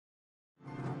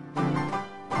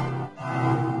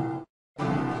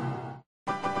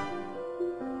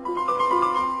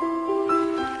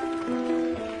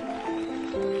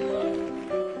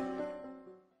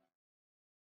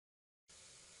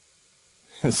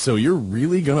So you're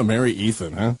really gonna marry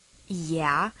Ethan, huh?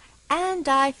 Yeah, and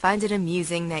I find it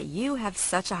amusing that you have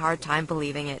such a hard time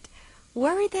believing it.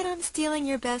 Worried that I'm stealing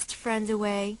your best friend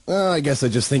away? I guess I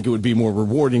just think it would be more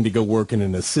rewarding to go work in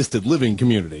an assisted living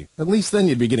community. At least then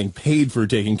you'd be getting paid for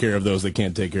taking care of those that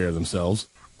can't take care of themselves.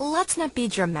 Let's not be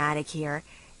dramatic here.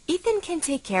 Ethan can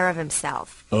take care of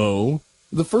himself. Oh?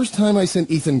 The first time I sent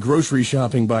Ethan grocery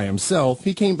shopping by himself,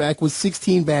 he came back with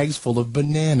 16 bags full of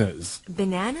bananas.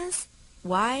 Bananas?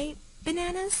 Why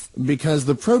bananas? Because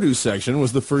the produce section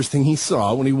was the first thing he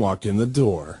saw when he walked in the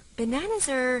door. Bananas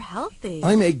are healthy.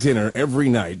 I make dinner every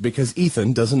night because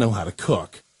Ethan doesn't know how to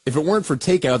cook. If it weren't for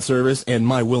takeout service and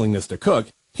my willingness to cook,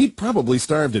 he'd probably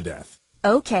starve to death.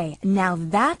 Okay, now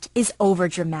that is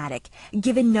overdramatic.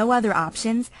 Given no other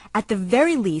options, at the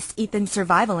very least, Ethan's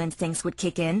survival instincts would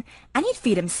kick in, and he'd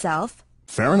feed himself.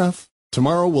 Fair enough.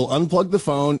 Tomorrow we'll unplug the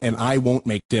phone and I won't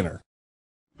make dinner.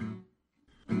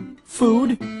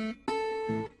 Food?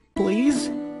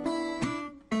 Please?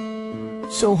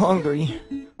 So hungry.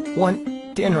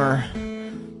 Want dinner.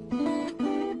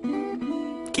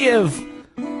 Give.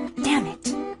 Damn it.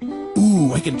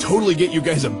 Ooh, I can totally get you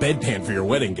guys a bedpan for your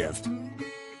wedding gift.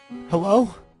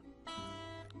 Hello?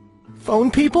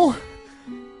 Phone people?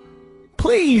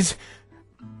 Please!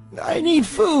 I need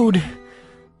food.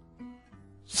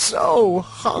 So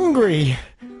hungry.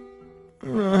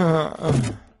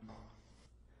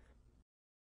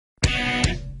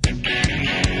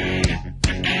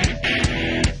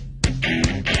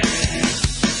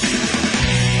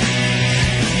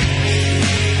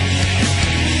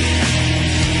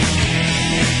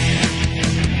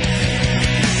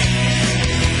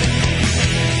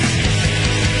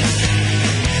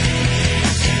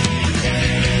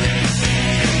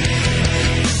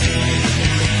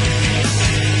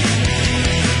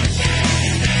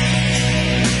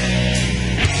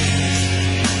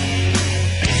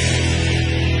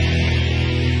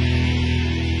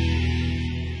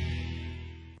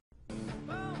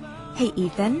 Hey,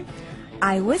 Ethan,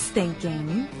 I was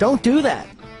thinking... Don't do that.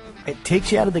 It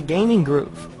takes you out of the gaming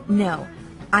groove. No,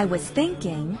 I was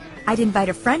thinking I'd invite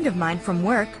a friend of mine from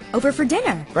work over for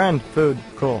dinner. Friend, food,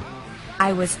 cool.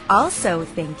 I was also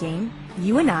thinking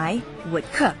you and I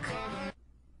would cook.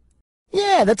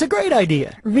 Yeah, that's a great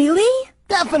idea. Really?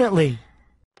 Definitely.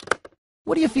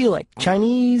 What do you feel like?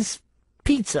 Chinese?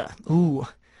 Pizza? Ooh,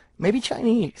 maybe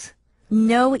Chinese.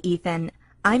 No, Ethan.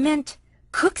 I meant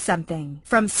cook something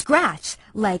from scratch,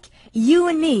 like you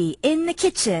and me in the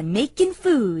kitchen making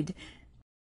food.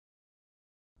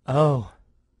 Oh.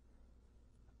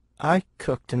 I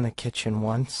cooked in the kitchen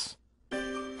once.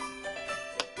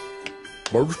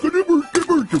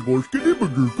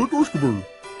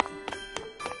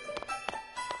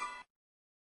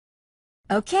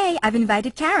 Okay, I've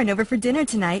invited Karen over for dinner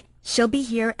tonight. She'll be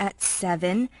here at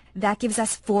 7. That gives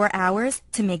us 4 hours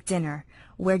to make dinner.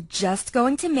 We're just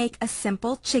going to make a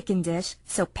simple chicken dish,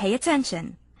 so pay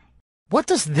attention. What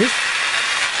does this...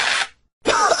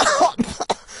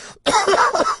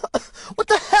 What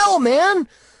the hell, man?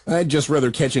 I'd just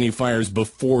rather catch any fires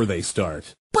before they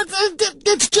start. But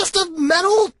it's just a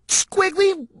metal,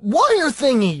 squiggly wire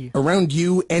thingy. Around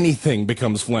you, anything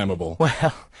becomes flammable.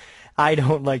 Well, I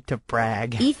don't like to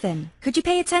brag. Ethan, could you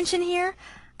pay attention here?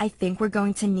 I think we're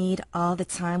going to need all the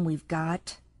time we've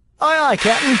got. Aye, aye,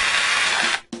 Captain.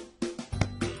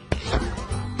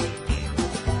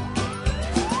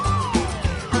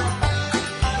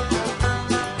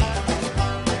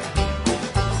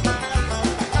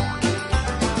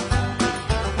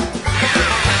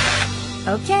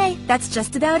 Okay, that's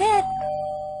just about it.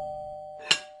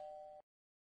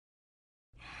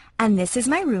 And this is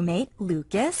my roommate,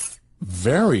 Lucas.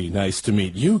 Very nice to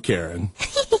meet you, Karen.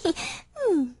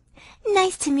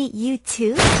 Nice to meet you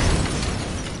too.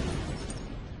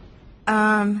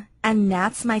 And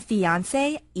that's my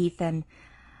fiancé, Ethan.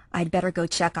 I'd better go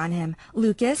check on him.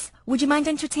 Lucas, would you mind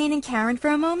entertaining Karen for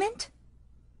a moment?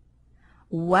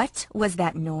 What was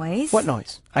that noise? What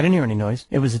noise? I didn't hear any noise.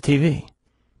 It was a TV.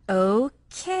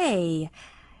 Okay.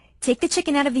 Take the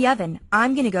chicken out of the oven.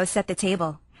 I'm gonna go set the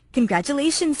table.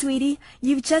 Congratulations, sweetie.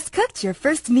 You've just cooked your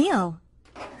first meal.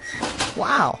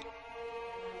 Wow.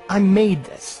 I made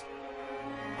this.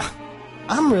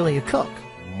 I'm really a cook.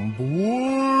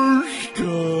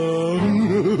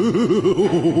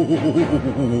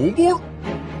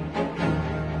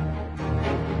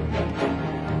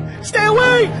 Stay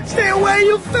away! Stay away,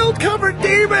 you filth-covered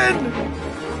demon!